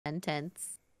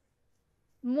sentence.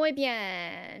 Muy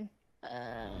bien.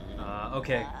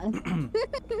 Okay.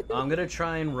 I'm gonna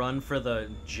try and run for the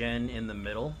gen in the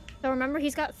middle. So remember,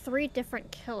 he's got 3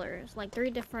 different killers, like 3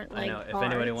 different like. I know. If guards.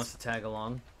 anybody wants to tag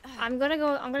along. I'm gonna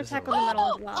go. I'm gonna tackle the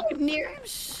middle as well. Oh, near him.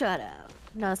 Shut up.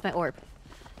 No, that's my orb.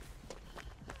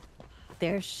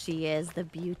 There she is, the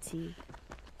beauty.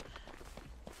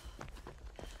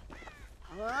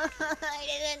 I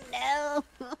didn't know.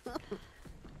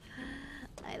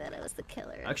 I thought it was the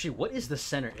killer. Actually, what is the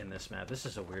center in this map? This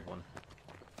is a weird one.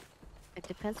 It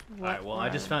depends on what. Alright, well, I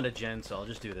just found a gen, so I'll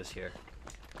just do this here.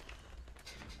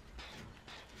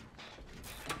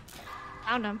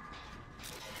 Found him.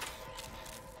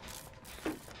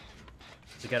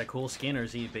 Has he got a cool skin, or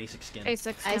is he basic skin?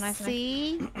 A6. I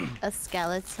see a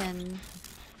skeleton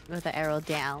with an arrow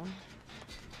down.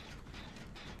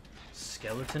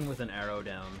 Skeleton with an arrow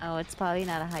down. Oh, it's probably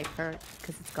not a high perk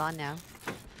because it's gone now.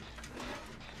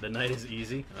 The night is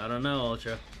easy? I don't know,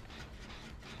 Ultra.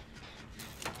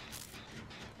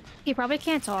 He probably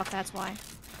can't talk. That's why.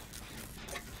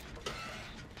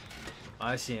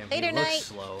 I see him. Later He looks night.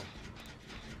 slow.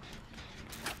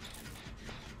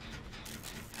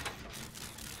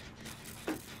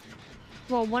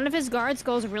 Well, one of his guards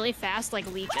goes really fast, like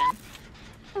Legion.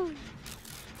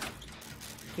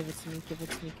 Give it to me, give it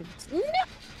to me, give it to me. No!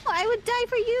 I would die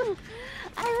for you!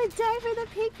 I would die for the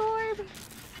pink orb!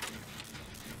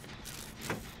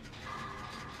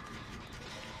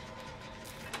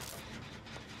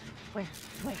 Where?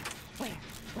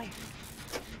 Where?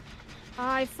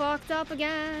 I fucked up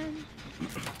again.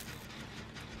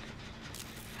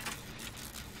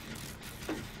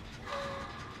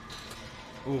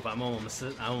 Oof, I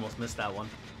almost missed that one.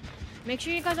 Make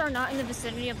sure you guys are not in the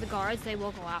vicinity of the guards. They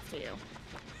will go after you.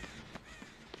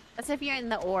 That's if you're in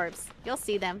the orbs. You'll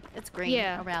see them. It's green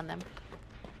around them.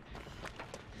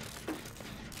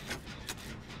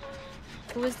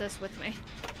 Who is this with me?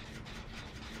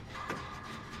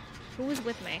 Who is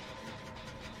with me?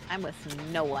 I'm with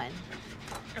no one.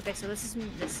 Okay, so this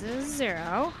is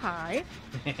Zero. Hi.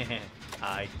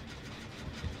 Hi.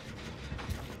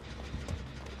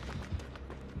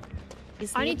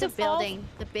 He's I near need the to fall- building.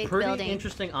 The big Pretty building.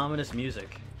 interesting, ominous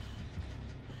music.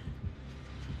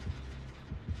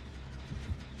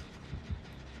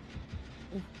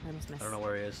 Ooh, I almost missed. I don't know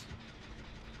where he is.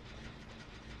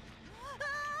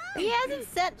 He hasn't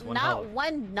set one not hell.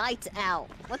 one night out.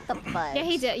 What the fudge? Yeah,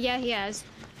 he did. Yeah, he has.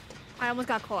 I almost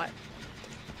got caught.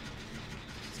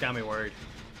 It's got me worried.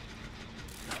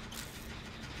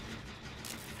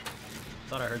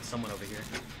 Thought I heard someone over here.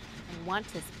 I want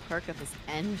his perk of his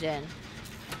engine.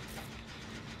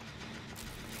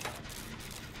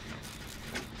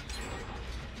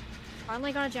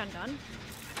 Finally got a gen done.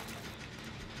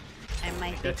 I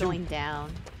might be Got two. going down.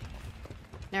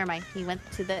 Never mind. He went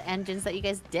to the engines that you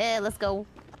guys did. Let's go.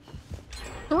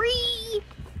 3!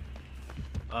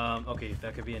 Okay,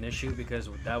 that could be an issue because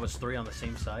that was 3 on the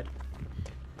same side.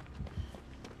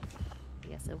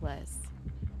 Yes, it was.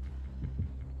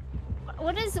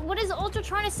 What is Ultra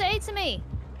trying to say to me?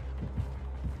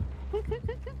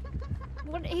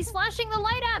 He's flashing the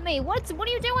light at me. What are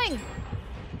you doing?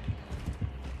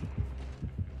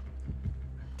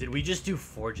 Did we just do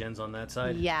 4 gens on that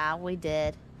side? Yeah, we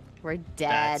did. We're dead.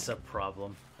 That's a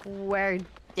problem. We're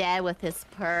dead with his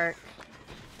perk.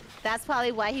 That's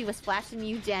probably why he was flashing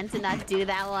you, Jen, to not do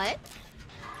that one.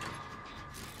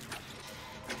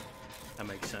 That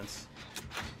makes sense.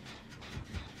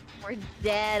 We're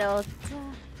dead, Ulta.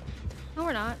 No,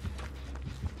 we're not.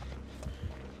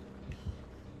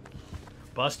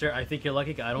 Buster, I think you're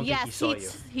lucky. I don't think he saw you.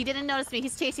 He didn't notice me.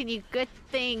 He's chasing you. Good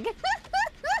thing.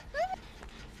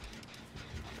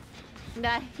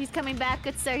 Nah, he's coming back.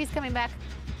 Good sir, he's coming back.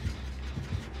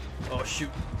 Oh, shoot.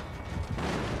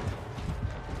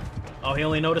 Oh, he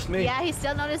only noticed me. Yeah, he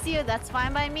still noticed you. That's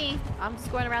fine by me. I'm just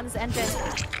going around this engine.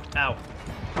 Ow.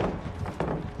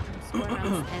 I'm just going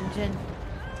around this engine.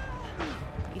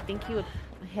 You think he would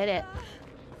hit it?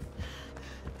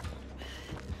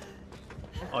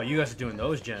 Oh, you guys are doing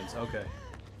those gens. Okay.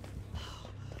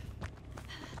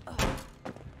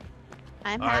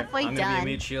 I'm All right, halfway I'm done. gonna be a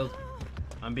meat shield.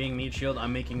 I'm being meat shield.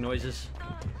 I'm making noises.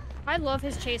 I love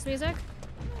his chase music,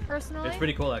 personally. It's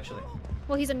pretty cool, actually.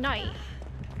 Well, he's a knight.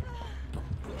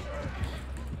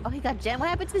 Oh, he got Jen. What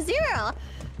happened to Zero?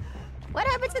 What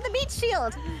happened to the meat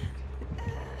shield?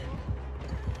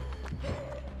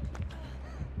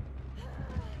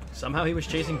 Somehow he was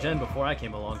chasing Jen before I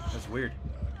came along. That's weird.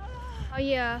 Oh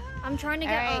yeah, I'm trying to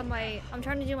get Alright. I'm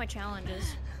trying to do my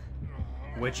challenges.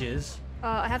 Which is?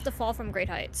 I have to fall from great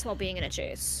heights while being in a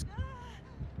chase.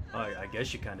 Oh, I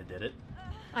guess you kind of did it.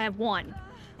 I have 1.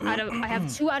 I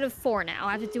have 2 out of 4 now.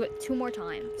 I have to do it 2 more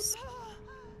times.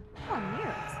 Oh,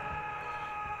 mirrors.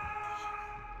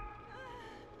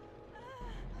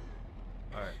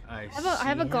 Alright, I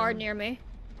have a guard near me.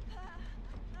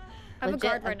 I have Legit,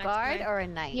 a guard right next to me. or a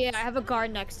knight? Yeah, I have a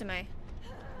guard next to me.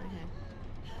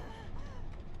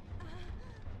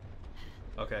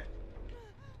 Okay.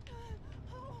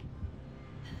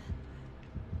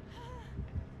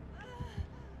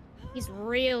 He's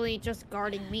really just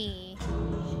guarding me.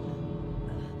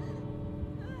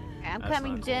 Okay, I'm That's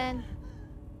coming, not cool. Jen.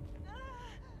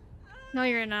 No,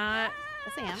 you're not.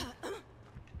 Yes, I am.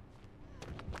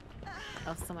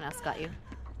 Oh, someone else got you.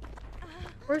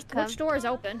 Which door is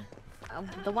open?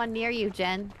 The one near you,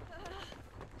 Jen.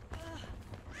 I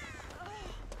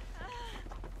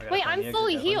gotta Wait, find I'm the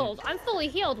fully exit. healed. I'm fully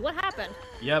healed. What happened?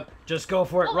 Yep, just go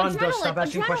for it. Oh, Run, don't adrenaline, stop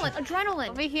asking questions. Adrenaline.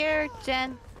 Over here,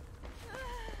 Jen.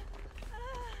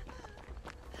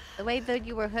 The way that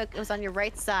you were hooked, it was on your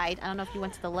right side. I don't know if you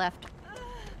went to the left.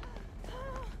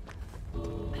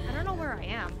 I don't know where I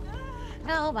am.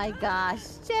 Oh my gosh,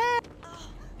 Jen!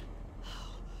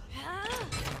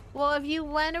 Well, if you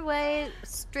went away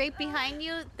straight behind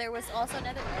you, there was also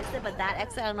another exit, but that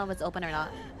exit, I don't know if it's open or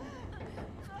not.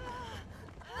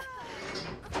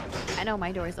 I know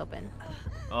my door is open.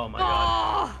 Oh my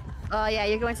god. Oh yeah,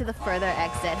 you're going to the further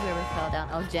exit, whoever fell down.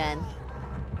 Oh, Jen.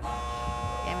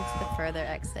 Yeah, I went to the further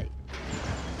exit.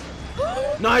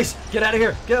 Nice! Get out of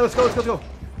here! Get out, let's go, let's go, let's go!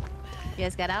 You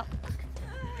guys got out?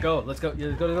 Go, let's go,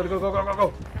 yeah,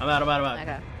 go. I'm out.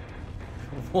 Okay.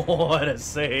 What a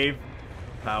save.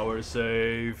 Power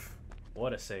save.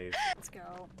 What a save. Let's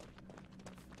go.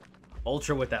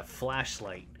 Ultra with that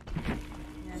flashlight. Yeah,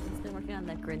 he's been working on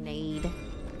the grenade.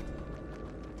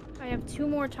 I have 2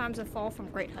 more times a fall from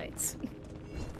great heights.